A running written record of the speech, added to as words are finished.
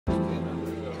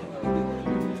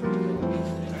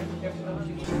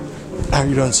How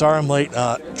you doing? Sorry I'm late.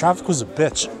 Traffic was a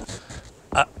bitch.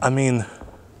 I mean,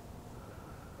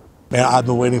 man, I've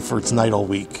been waiting for tonight all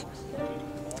week.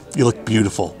 You look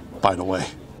beautiful, by the way.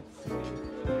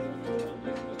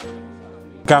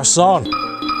 Garçon,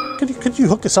 could you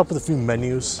hook us up with a few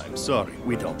menus? I'm sorry,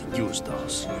 we don't use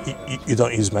those. You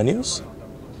don't use menus?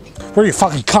 Where are you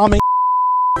fucking coming?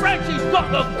 Frenchie's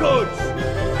got the goods!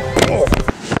 Oh.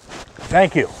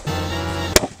 Thank you.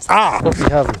 What do we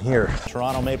have in here?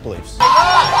 Toronto Maple Leafs. What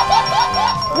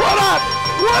up?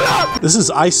 What up? This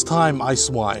is Ice Time Ice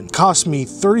Wine. Cost me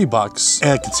 30 bucks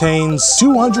and it contains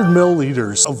 200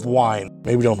 milliliters of wine.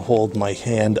 Maybe don't hold my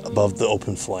hand above the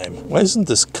open flame. Why isn't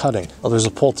this cutting? Oh, there's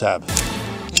a pull tab.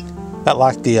 That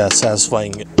lacked the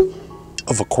satisfying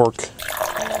of a cork.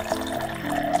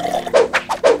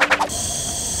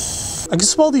 I can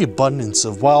smell the abundance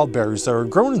of wild berries that are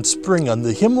grown in spring on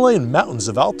the Himalayan mountains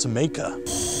of Altamaica.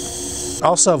 I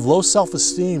also have low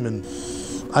self-esteem and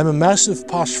I'm a massive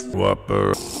posh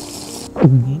whopper.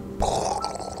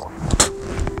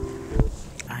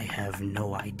 I have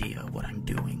no idea what I'm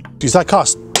doing. Geez, that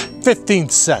cost 15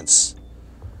 cents.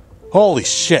 Holy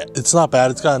shit, it's not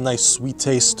bad. It's got a nice sweet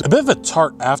taste. A bit of a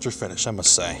tart after finish, I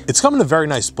must say. It's come in a very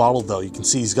nice bottle though. You can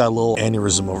see he's got a little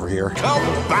aneurysm over here. Come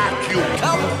back, you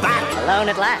come back! Alone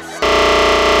at last.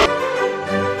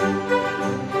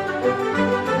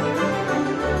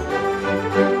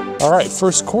 All right,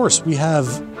 first course, we have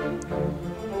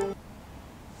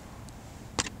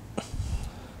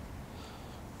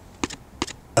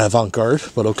avant-garde,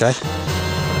 but okay.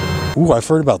 Ooh, I've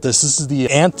heard about this. This is the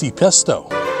antipasto.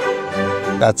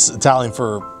 That's Italian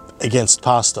for against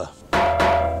pasta.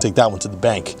 Take that one to the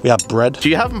bank. We have bread. Do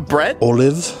you have bread?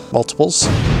 Olive, multiples.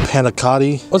 Panna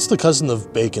cotta. What's the cousin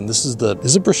of bacon? This is the,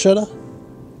 is it bruschetta?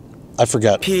 I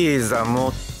forget. Pizza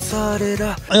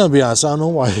mozzarella. I'm gonna be honest, I don't know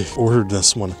why I ordered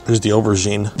this one. Here's the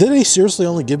aubergine. Did they seriously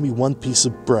only give me one piece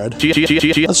of bread?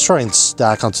 Let's try and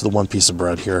stack onto the one piece of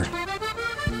bread here.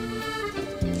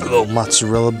 A little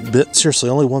mozzarella bit. Seriously,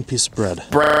 only one piece of bread.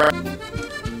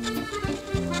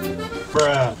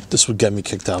 This would get me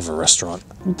kicked out of a restaurant.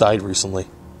 Who died recently?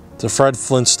 The Fred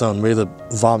Flintstone made the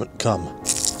vomit come.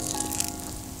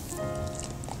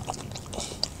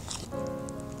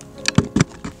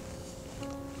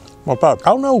 Not bad. I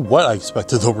don't know what I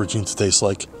expected aubergine to taste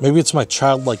like. Maybe it's my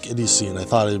childlike idiocy and I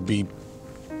thought it'd be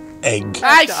egg.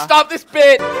 Hey, stop this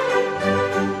bit!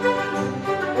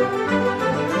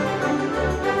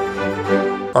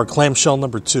 Our clamshell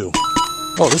number 2.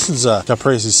 Oh, this is a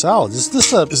caprese salad. Is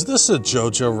this a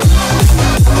JoJo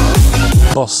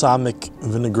balsamic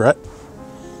vinaigrette?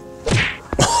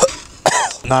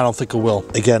 No, I don't think it will.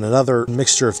 Again, another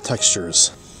mixture of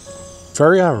textures.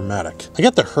 Very aromatic. I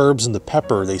get the herbs and the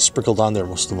pepper they sprinkled on there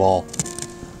most of all.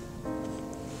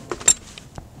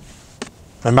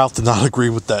 My mouth did not agree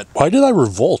with that. Why did I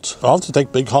revolt? I don't have to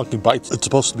take big honking bites. It's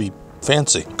supposed to be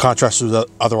fancy. Contrast with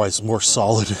otherwise more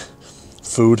solid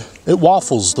food. It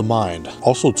waffles the mind.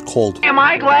 Also, it's cold. Am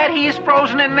I glad he's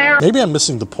frozen in there? Maybe I'm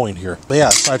missing the point here. But yeah,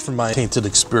 aside from my tainted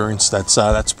experience,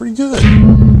 that's pretty good.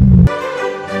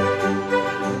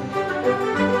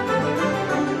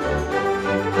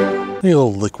 I need a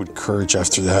little liquid courage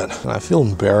after that. I feel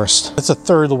embarrassed. It's a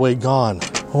third of the way gone.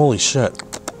 Holy shit.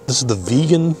 This is the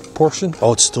vegan portion.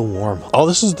 Oh, it's still warm. Oh,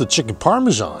 this is the chicken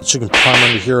parmesan. Chicken parm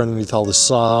under here underneath all the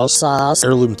sauce.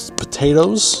 Heirloom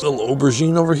potatoes. Little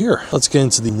aubergine over here. Let's get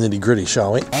into the nitty gritty,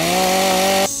 shall we?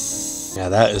 Yeah,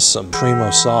 that is some primo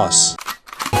sauce.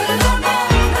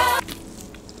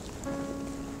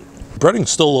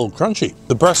 Breading's still a little crunchy.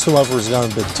 The breast, however, has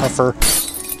gotten a bit tougher.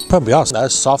 Probably honest,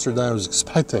 that's softer than I was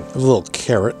expecting. A little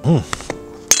carrot.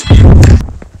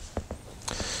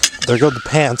 There go the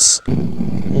pants.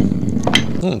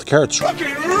 The carrots.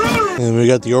 And we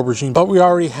got the aubergine. But we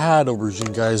already had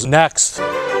aubergine, guys. Next.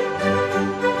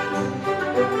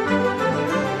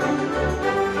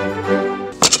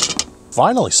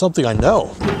 Finally, something I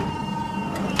know.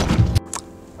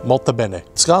 Molto bene.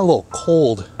 It's got a little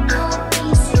cold.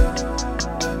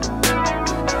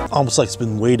 Almost like it's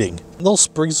been waiting. Little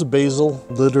sprigs of basil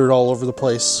littered all over the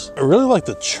place. I really like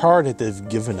the char that they've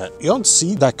given it. You don't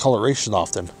see that coloration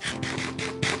often.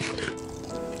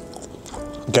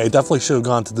 Okay, definitely should have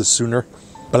gone to this sooner,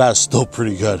 but that's still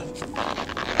pretty good.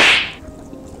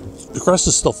 The crust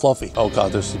is still fluffy. Oh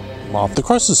god, there's the mop. The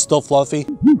crust is still fluffy.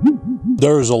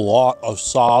 There's a lot of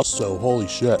sauce, so holy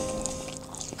shit.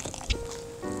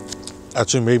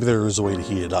 Actually, maybe there is a way to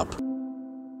heat it up.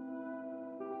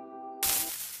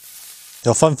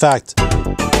 Now, fun fact,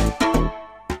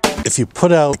 if you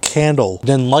put out a candle,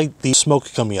 then light the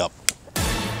smoke coming up.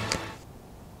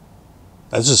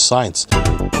 That's just science.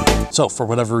 So, for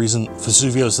whatever reason,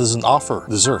 Vesuvio's doesn't offer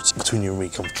desserts. Between you and me,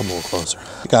 come a little closer.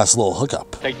 You got us a little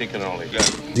hookup. Technically,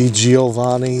 Di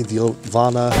Giovanna.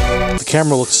 The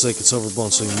camera looks like it's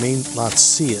overblown, so you may not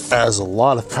see it. It has a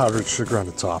lot of powdered sugar on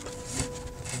the top.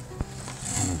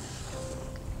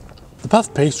 The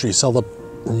puff pastry is held up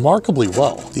remarkably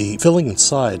well. The filling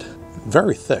inside,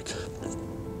 very thick.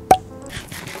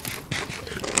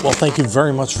 Well, thank you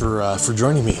very much for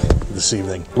joining me this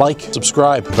evening. Like,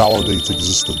 subscribe, validate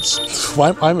existence. Why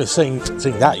am I saying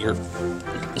that? You're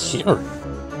here.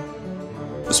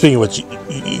 Speaking of which,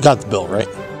 you got the bill, right?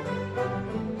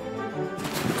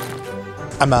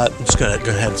 I'm just gonna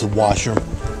go head to the washroom.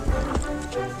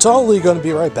 Totally gonna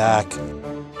be right back.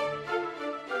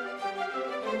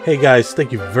 Hey guys,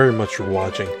 thank you very much for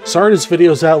watching. Sorry this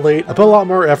video's out late. I put a lot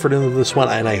more effort into this one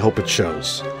and I hope it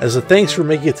shows. As a thanks for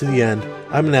making it to the end,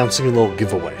 I'm announcing a little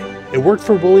giveaway. It worked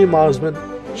for William Osmond,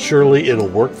 surely it'll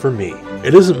work for me.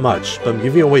 It isn't much, but I'm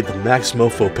giving away the Max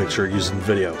Mofo picture used in the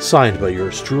video. Signed by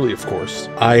yours truly, of course.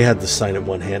 I had to sign it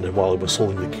one-handed while I was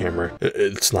holding the camera.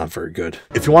 It's not very good.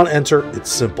 If you want to enter, it's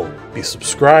simple. Be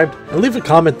subscribed, and leave a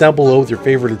comment down below with your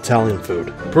favorite Italian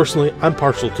food. Personally, I'm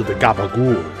partial to the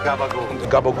gabagool.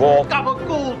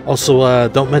 Gabagool. Also,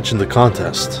 don't mention the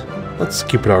contest. Let's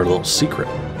keep it our little secret.